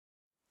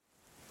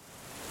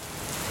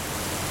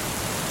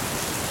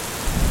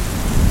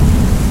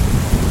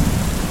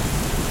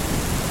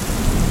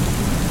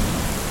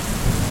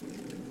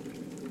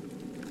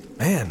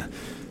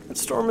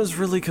storm is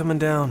really coming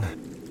down.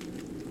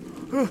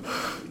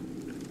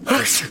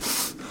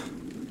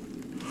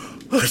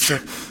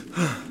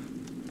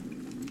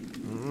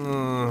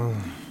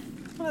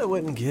 What I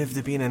wouldn't give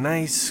to be in a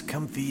nice,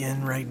 comfy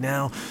inn right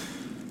now,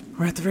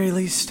 or at the very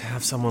least,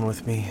 have someone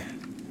with me.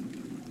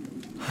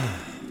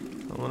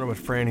 I wonder what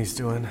Franny's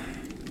doing.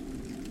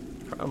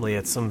 Probably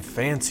at some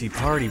fancy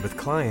party with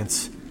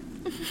clients.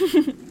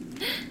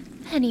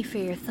 Penny for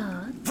your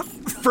thoughts.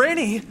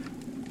 Franny!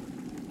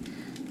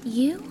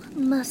 You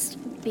must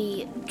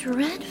be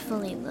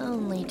dreadfully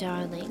lonely,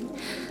 darling.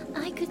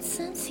 I could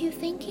sense you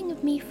thinking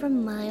of me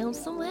from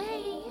miles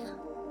away.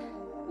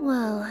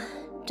 Well,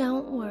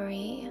 don't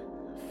worry.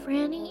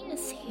 Franny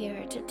is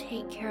here to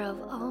take care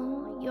of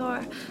all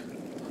your...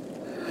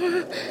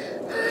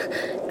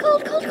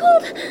 Cold, cold,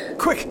 cold!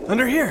 Quick,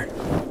 under here!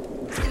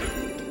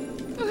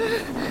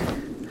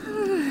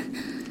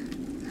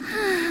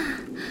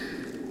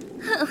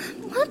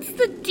 What's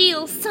the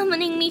deal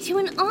summoning me to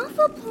an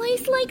awful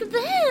place like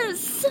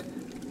this?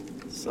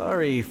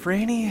 Sorry,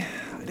 Franny.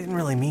 I didn't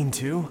really mean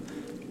to.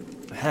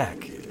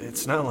 Heck,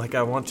 it's not like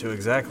I want to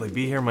exactly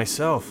be here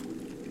myself.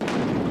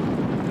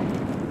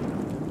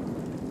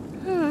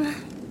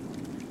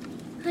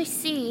 I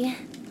see.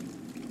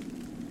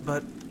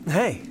 But,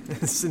 hey,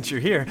 since you're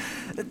here,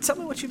 tell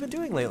me what you've been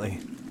doing lately.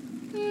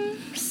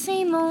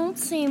 Same old,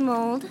 same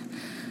old.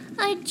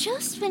 I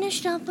just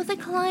finished up with a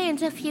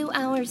client a few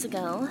hours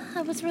ago.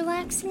 I was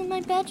relaxing in my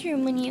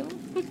bedroom when you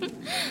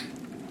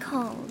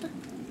called.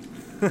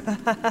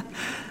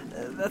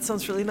 That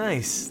sounds really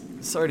nice.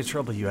 Sorry to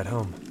trouble you at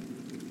home.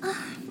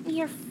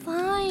 You're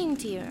fine,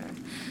 dear.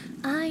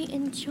 I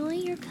enjoy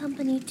your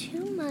company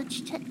too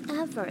much to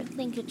ever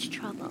think it's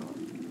trouble.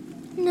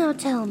 Now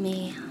tell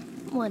me,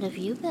 what have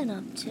you been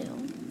up to?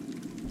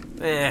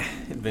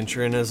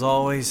 Adventuring as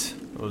always.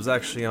 I was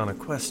actually on a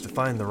quest to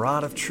find the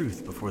Rod of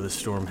Truth before the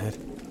storm hit.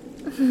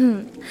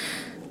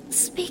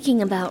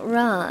 Speaking about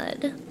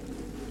Rod,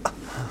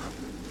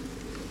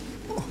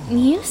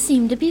 you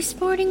seem to be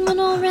sporting one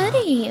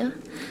already.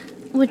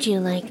 Would you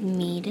like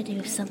me to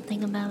do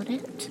something about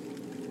it?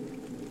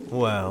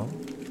 Well,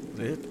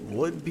 it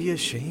would be a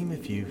shame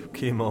if you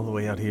came all the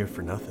way out here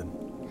for nothing.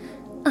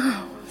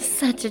 Oh,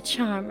 such a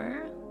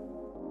charmer.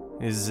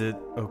 Is it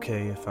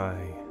okay if I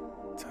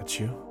touch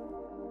you?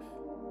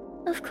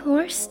 Of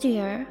course,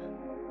 dear.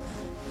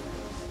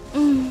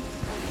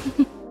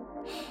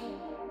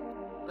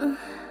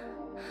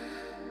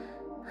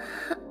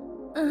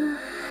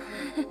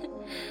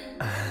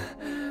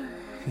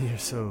 You're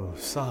so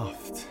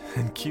soft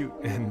and cute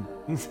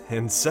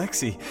and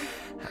sexy.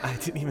 I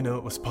didn't even know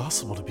it was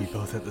possible to be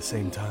both at the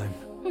same time.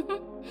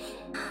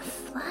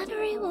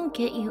 Flattery will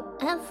get you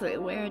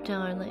everywhere,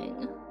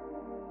 darling.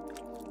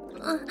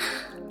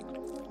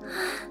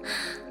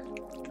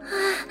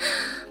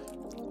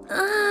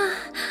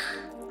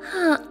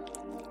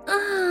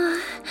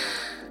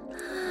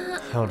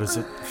 How does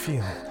it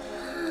feel?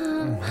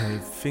 My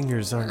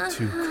fingers aren't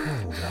too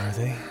cold, are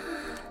they?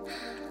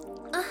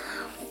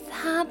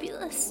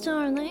 Fabulous,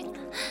 darling.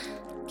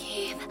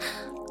 Keep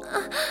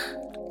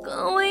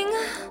going.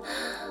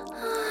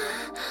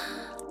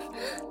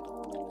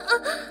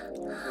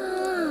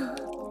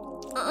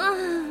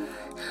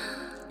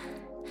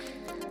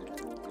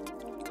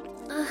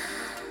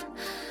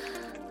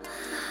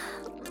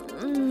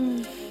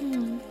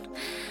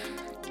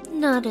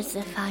 Not as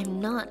if I'm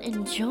not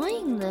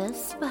enjoying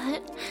this,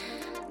 but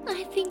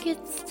I think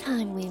it's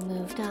time we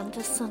moved on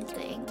to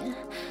something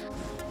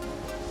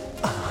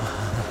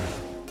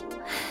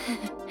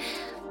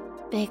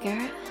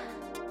bigger.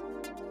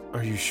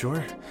 Are you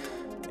sure?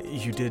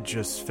 You did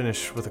just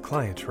finish with a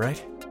client,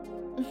 right?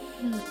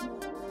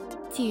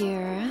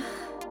 Dear,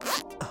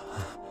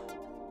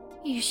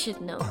 you should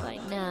know by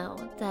now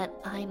that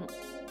I'm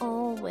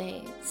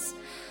always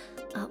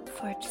up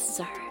for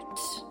dessert.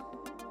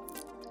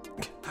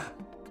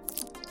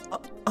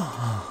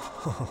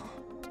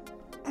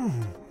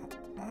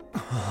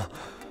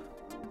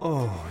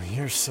 Oh,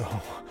 you're so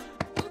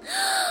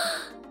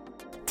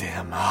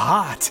damn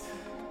hot.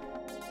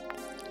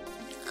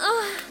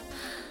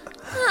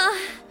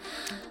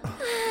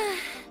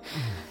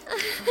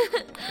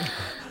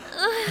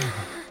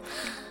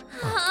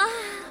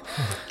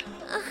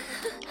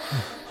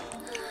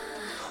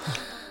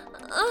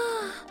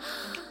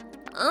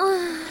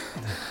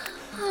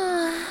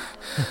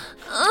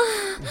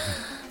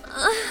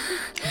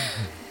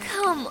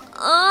 Come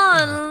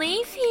on,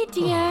 Leafy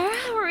dear.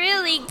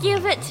 Really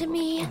give it to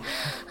me.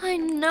 I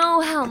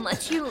know how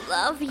much you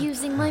love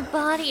using my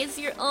body as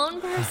your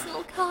own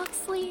personal cock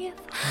sleeve.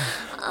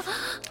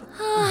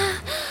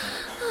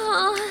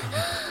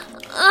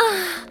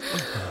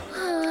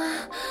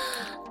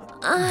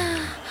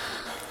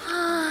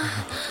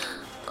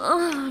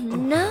 Oh,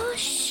 no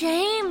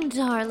shame,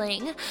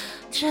 darling.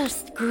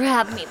 Just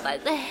grab me by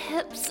the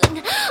hips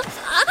and...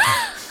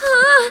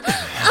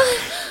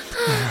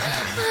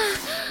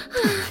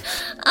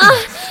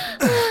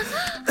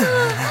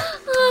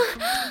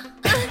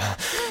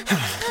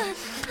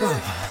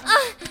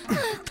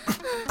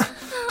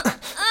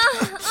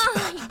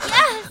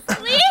 Yes,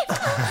 Leaf!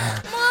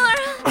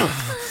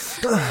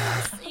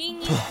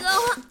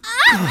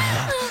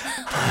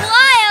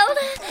 Wild!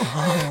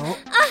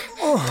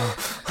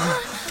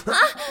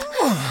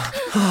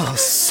 Oh,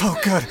 so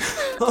good.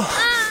 Oh,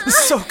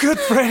 so good,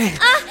 Franny.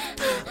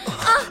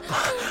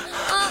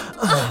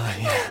 Oh,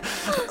 yeah.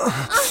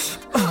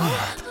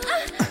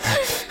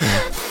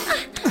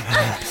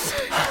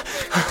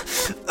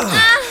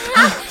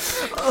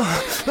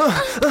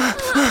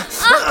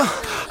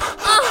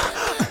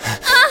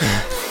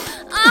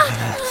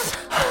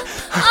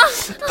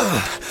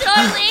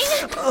 Darling!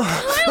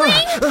 Please!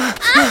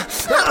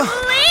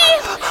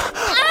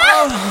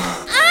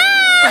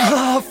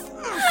 Oh,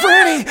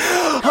 Franny!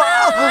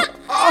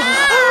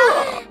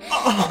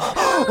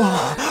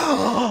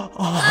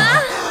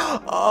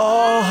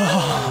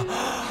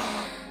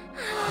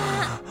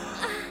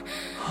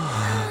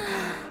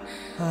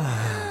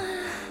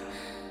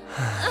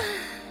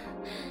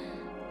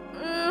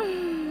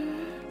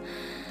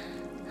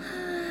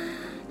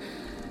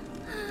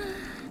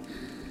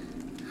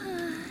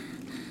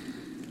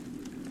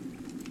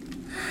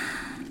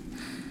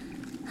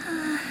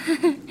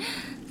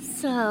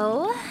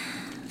 So,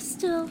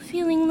 still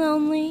feeling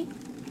lonely?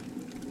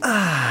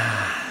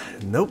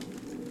 Nope,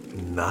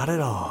 not at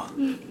all.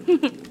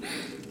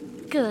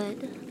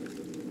 Good.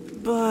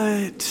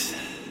 But...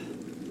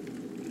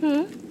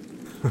 Hmm?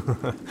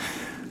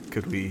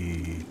 Could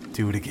we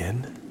do it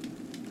again?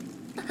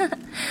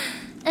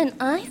 And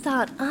I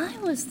thought I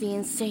was the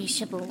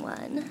insatiable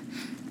one.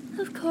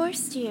 Of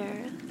course,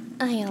 dear.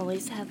 I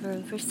always have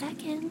room for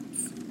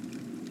seconds.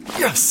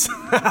 Yes!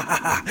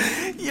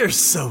 You're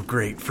so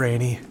great,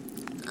 Franny.